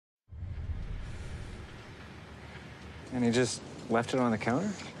And he just left it on the counter?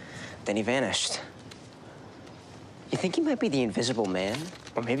 Then he vanished. You think he might be the Invisible Man?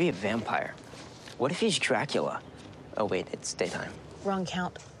 Or maybe a vampire? What if he's Dracula? Oh, wait, it's daytime. Wrong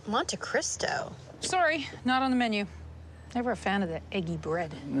count. Monte Cristo. Sorry, not on the menu. Never a fan of the eggy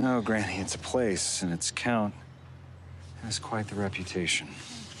bread. No, Granny, it's a place, and its count has quite the reputation.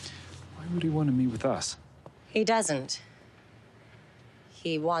 Why would he want to meet with us? He doesn't.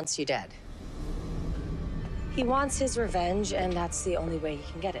 He wants you dead. He wants his revenge, and that's the only way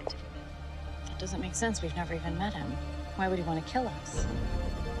he can get it. That doesn't make sense. We've never even met him. Why would he want to kill us?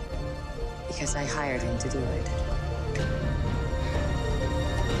 Because I hired him to do it.